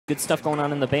good stuff going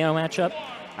on in the Bayo matchup.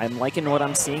 I'm liking what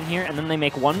I'm seeing here, and then they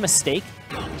make one mistake.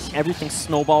 Everything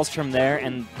snowballs from there,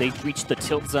 and they reach the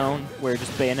tilt zone where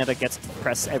just Bayonetta gets to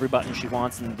press every button she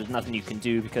wants, and there's nothing you can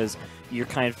do because you're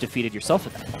kind of defeated yourself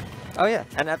at that point. Oh yeah,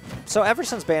 and so ever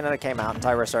since Bayonetta came out and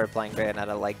Tyroy started playing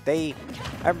Bayonetta, like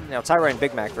Tyroy and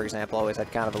Big Mac, for example, always had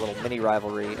kind of a little mini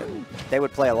rivalry, and they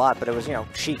would play a lot, but it was,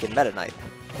 Sheik and Meta Knight.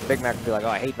 Big Mac would be like, oh,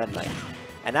 I hate Meta Knight.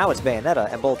 And now it's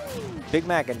Bayonetta, and both Big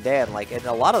Mac and Dan, like, and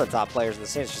a lot of the top players in the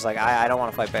scene, it's just like, I don't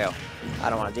want to fight Bayo.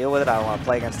 I don't want to deal with it. I don't want to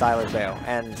play against Tyler's Bayo.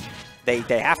 And they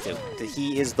have to.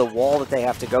 He is the wall that they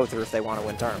have to go through if they want to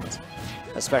win tournaments.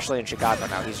 Especially in Chicago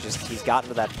now. He's gotten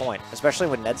to that point. Especially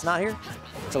when Ned's not here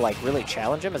to, like, really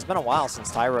challenge him. It's been a while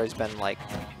since Tyroy's been, like,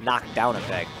 knocked down a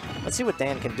peg. Let's see what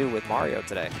Dan can do with Mario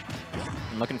today.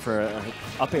 I'm looking for an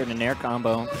up air to nair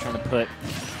combo, trying to put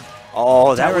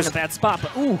that was in a bad spot,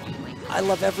 but ooh. I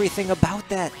love everything about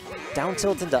that. Down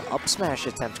tilt into up smash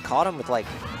attempt. Caught him with like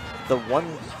the one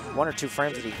or two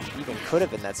frames that he even could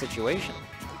have in that situation.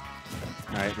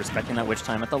 All right, respecting that witch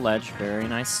time at the ledge. Very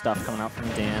nice stuff coming out from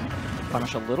Dan.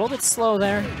 Punish a little bit slow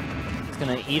there. He's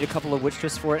going to eat a couple of witch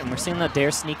twists for it, and we're seeing that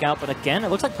dare sneak out. But again, it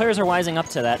looks like players are wising up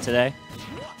to that today.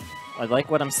 I like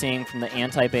what I'm seeing from the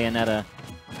anti-Bayonetta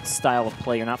style of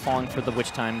play. You're not falling for the witch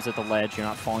times at the ledge. You're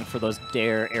not falling for those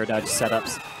dare air dodge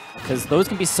setups, because those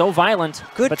can be so violent.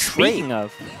 Good but trade. Speaking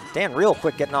of, Dan real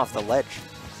quick getting off the ledge.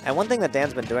 And one thing that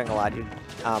Dan's been doing a lot,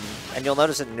 and you'll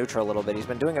notice it in neutral a little bit, he's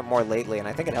been doing it more lately, and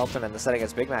I think it helped him in the set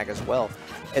against Big Mac as well,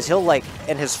 is he'll, like,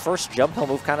 in his first jump, he'll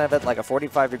move kind of at, like, a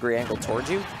 45-degree angle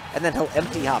towards you, and then he'll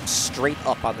empty hop straight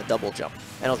up on the double jump.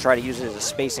 And he'll try to use it as a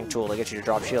spacing tool to get you to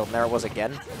drop shield, and there it was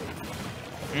again.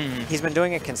 He's been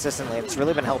doing it consistently, and it's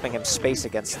really been helping him space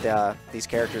against these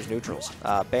characters' neutrals.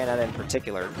 Bayonetta in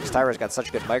particular, because Tyro's got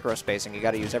such good micro spacing, you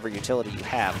got to use every utility you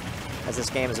have. As this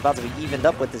game is about to be evened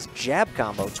up with this jab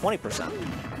combo, 20%.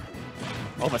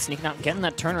 oh, but sneaking out and getting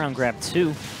that turnaround grab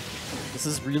too. This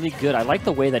is really good. I like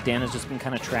the way that Dan has just been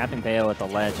kind of trapping Bayo at the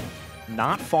ledge,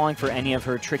 not falling for any of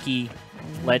her tricky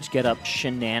ledge get-up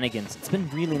shenanigans. It's been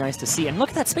really nice to see. And look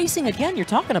at that spacing again. You're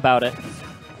talking about it.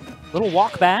 Little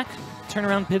walk back. Turn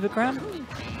around pivot grab.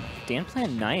 Dan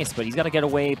playing nice, but he's got to get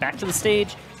away back to the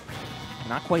stage.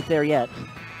 Not quite there yet.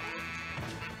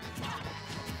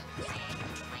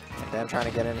 Dan trying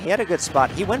to get in. He had a good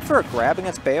spot. He went for a grab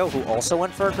against Bayo, who also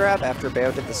went for a grab after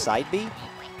Bayo did the side B.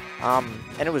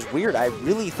 And it was weird. I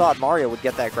really thought Mario would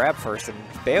get that grab first, and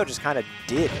Bayo just kind of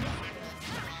did.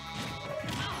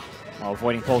 Well,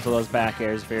 avoiding both of those back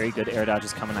airs. Very good air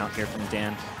dodges coming out here from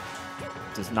Dan.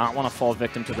 Does not want to fall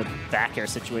victim to the back air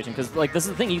situation, because, like, this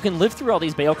is the thing, you can live through all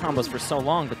these Bayo combos for so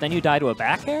long, but then you die to a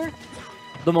back air?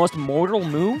 The most mortal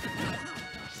move?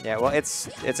 Yeah, well, it's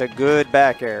a good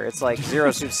back air. It's like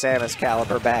Zero Suit Samus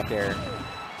caliber back air.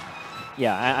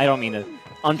 Yeah, I don't mean to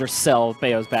undersell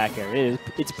Bayo's back air.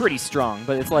 It's pretty strong,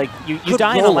 but it's like you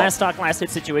die in a last stock, last hit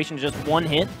situation, just one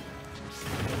hit.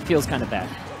 Feels kind of bad.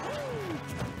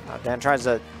 Dan tries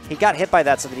to... He got hit by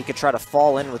that so that he could try to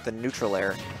fall in with the neutral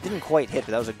air. Didn't quite hit,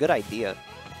 but that was a good idea.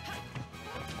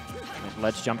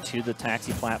 Let's jump to the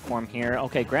taxi platform here.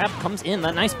 Okay, grab comes in.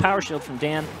 That nice power shield from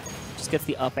Dan. Just gets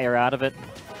the up air out of it.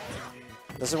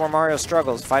 This is where Mario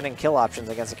struggles, finding kill options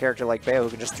against a character like Bayo, who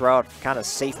can just throw out kind of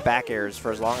safe back airs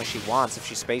for as long as she wants if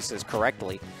she spaces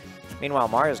correctly. Meanwhile,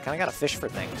 Mario's kind of got to fish for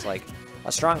things. Like,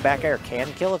 a strong back air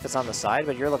can kill if it's on the side,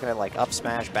 but you're looking at, like, up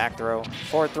smash, back throw,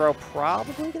 forward throw,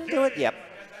 probably going to do it. Yep.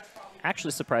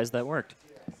 Actually surprised that worked.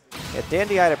 Yeah, Dan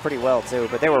DI'd it pretty well, too,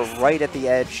 but they were right at the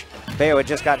edge. Bayo had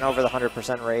just gotten over the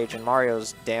 100% rage, and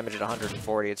Mario's damage at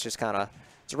 140. It's just kind of...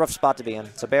 It's a rough spot to be in.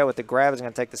 So Bayo with the grab is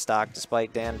going to take the stock,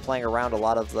 despite Dan playing around a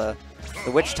lot of the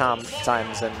witch times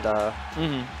and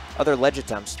other ledge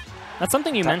attempts. That's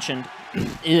something you mentioned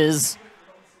is...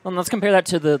 Well, let's compare that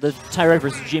to the Tyroy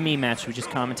versus Jimmy match we just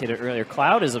commentated earlier.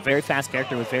 Cloud is a very fast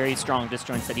character with very strong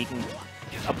disjoints that he can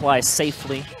apply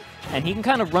safely. And he can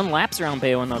kind of run laps around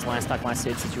Bayo in those last stock, last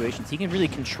hit situations. He can really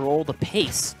control the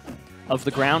pace of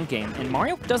the ground game. And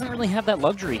Mario doesn't really have that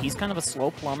luxury. He's kind of a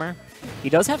slow plumber. He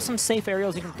does have some safe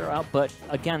aerials he can throw out, but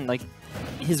again, like,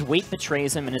 his weight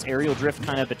betrays him and his aerial drift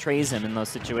kind of betrays him in those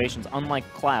situations,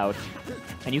 unlike Cloud.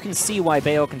 And you can see why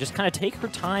Bayo can just kind of take her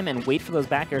time and wait for those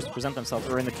back airs to present themselves,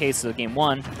 or in the case of Game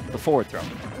 1, the forward throw.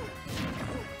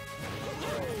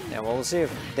 Yeah, well, we'll see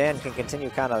if Dan can continue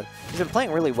kind of... He's been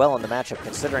playing really well in the matchup,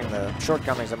 considering the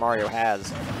shortcomings that Mario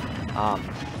has.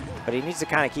 but he needs to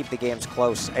kind of keep the games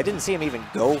close. I didn't see him even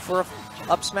go for a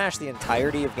up smash the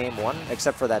entirety of game 1,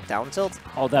 except for that down tilt.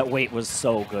 Oh, that weight was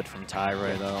so good from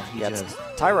Tyroy, though.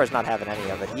 Tyroy's not having any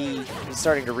of it. He's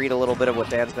starting to read a little bit of what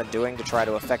Dan's been doing to try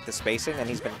to affect the spacing, and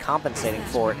he's been compensating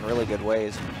for it in really good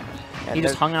ways. And he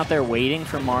just hung out there waiting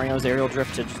for Mario's aerial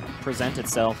drift to present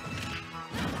itself.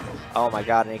 Oh my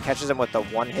god, and he catches him with the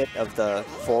one hit of the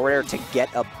forward air to get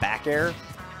a back air.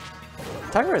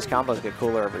 Tyroy's combos get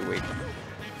cooler every week.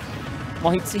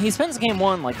 Well, he spends game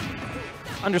 1 like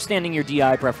understanding your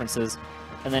DI preferences,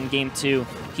 and then game 2,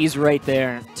 he's right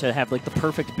there to have like the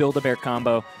perfect Build-A-Bear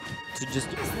combo to just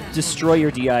destroy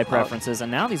your DI preferences.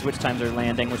 And now these witch times are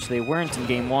landing, which they weren't in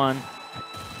game 1.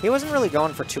 He wasn't really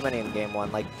going for too many in game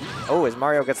 1. Like, oh, as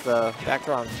Mario gets the back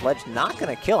throw on ledge, not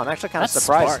going to kill. I'm actually kind of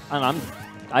surprised.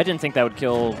 I didn't think that would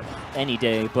kill any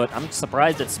day, but I'm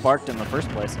surprised it sparked in the first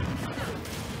place.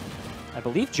 I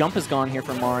believe jump is gone here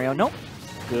from Mario. Nope.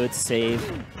 Good save.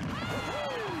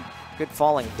 Good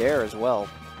falling dare as well.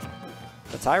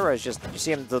 The Tyroy is just, you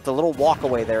see him, the little walk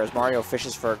away there as Mario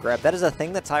fishes for a grab. That is a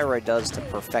thing that Tyroy does to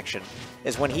perfection,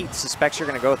 is when he suspects you're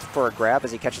going to go for a grab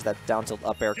as he catches that down tilt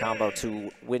up air combo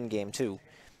to win game 2.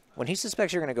 When he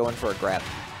suspects you're going to go in for a grab,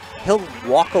 he'll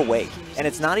walk away. And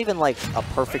it's not even like a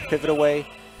perfect pivot away.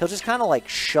 He'll just kind of like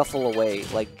shuffle away,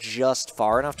 like just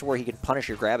far enough to where he can punish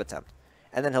your grab attempt.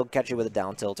 And then he'll catch you with a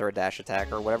down tilt or a dash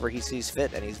attack or whatever he sees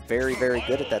fit. And he's very, very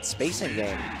good at that spacing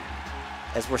game.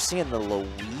 As we're seeing the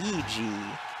Luigi.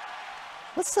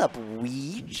 What's up,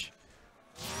 Weege?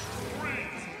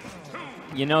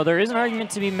 You know, there is an argument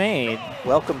to be made.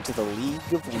 Welcome to the League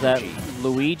of Luigi. That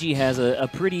Luigi has a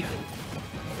pretty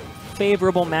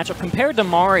favorable matchup compared to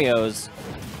Mario's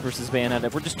versus Bayonetta.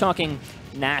 If we're just talking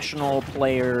national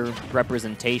player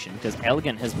representation, because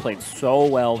Elegant has played so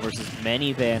well versus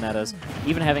many Bayonettas,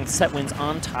 even having set wins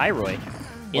on Tyroy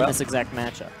in this exact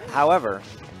matchup. However,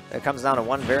 it comes down to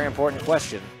one very important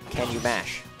question. Can you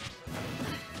mash?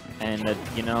 And,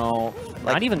 you know,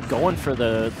 not even going for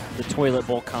the toilet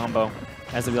bowl combo,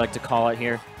 as we like to call it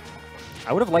here.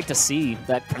 I would have liked to see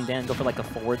that from Dan go for like a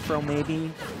forward throw,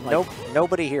 maybe. Like, nope,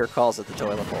 nobody here calls it the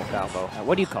toilet bowl combo.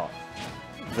 What do you call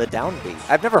it? The down B.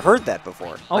 I've never heard that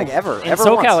before. Oh, like ever. In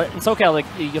SoCal, like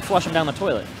you flush them down the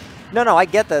toilet. No, I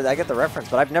get the reference,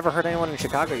 but I've never heard anyone in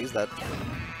Chicago use that.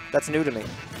 That's new to me.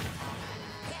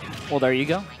 Well, there you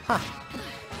go. Huh.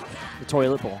 The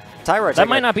toilet bowl. Tyroy. That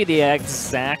might not be the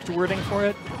exact wording for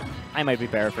it. I might be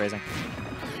paraphrasing.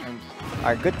 All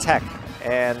right, good tech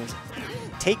and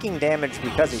taking damage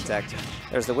because he teched.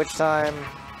 There's the witch time.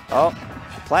 Oh,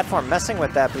 platform messing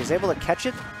with that, but he's able to catch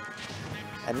it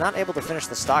and not able to finish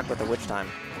the stock with the witch time.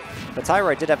 But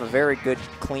Tyroy did have a very good,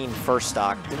 clean first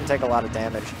stock. Didn't take a lot of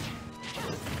damage.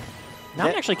 Now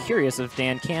I'm actually curious if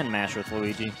Dan can mash with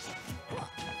Luigi.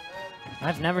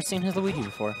 I've never seen his Luigi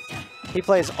before. He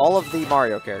plays all of the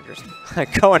Mario characters.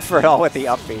 Going for it all with the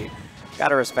up B.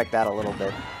 Gotta respect that a little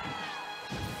bit.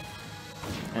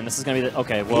 And this is gonna be the,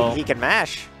 okay, well. He can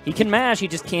mash. He can mash, he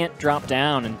just can't drop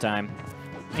down in time.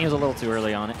 He was a little too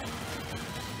early on it.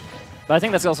 But I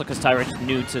think that's also because Tyroy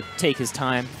knew to take his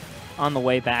time on the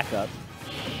way back up.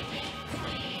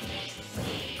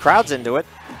 Crowd's into it.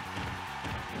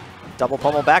 Double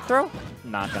pummel back throw?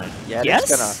 Not gonna. Yeah, yes?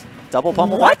 it's gonna double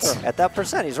pummel back throw at that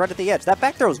percent. He's right at the edge. That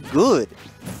back throw's good.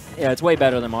 Yeah, it's way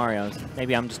better than Mario's.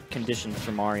 Maybe I'm just conditioned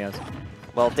for Mario's.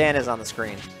 Well, Dan is on the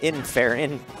screen. In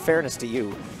fairness to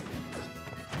you.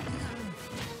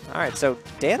 All right, so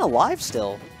Dan alive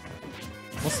still.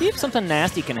 We'll see if something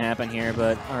nasty can happen here,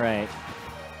 but all right.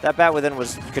 That bat within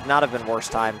could not have been worse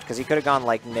timed because he could have gone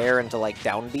like Nair into like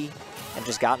down B and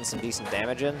just gotten some decent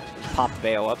damage in, popped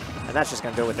Bayo up, and that's just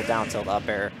going to do it with the down tilt up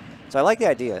air. So I like the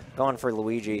idea, going for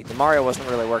Luigi. The Mario wasn't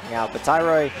really working out, but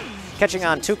Tyroy catching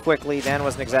on too quickly. Dan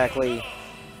wasn't exactly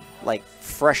like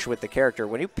fresh with the character.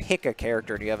 When you pick a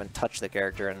character and you haven't touched the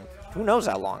character, and who knows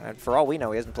how long, and for all we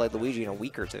know, he hasn't played Luigi in a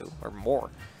week or two or more.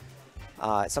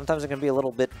 Sometimes it can be a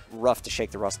little bit rough to shake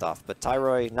the rust off, but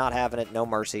Tyroy not having it, no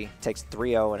mercy, takes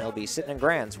 3-0, and he'll be sitting in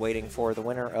grands waiting for the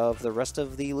winner of the rest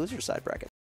of the loser side bracket.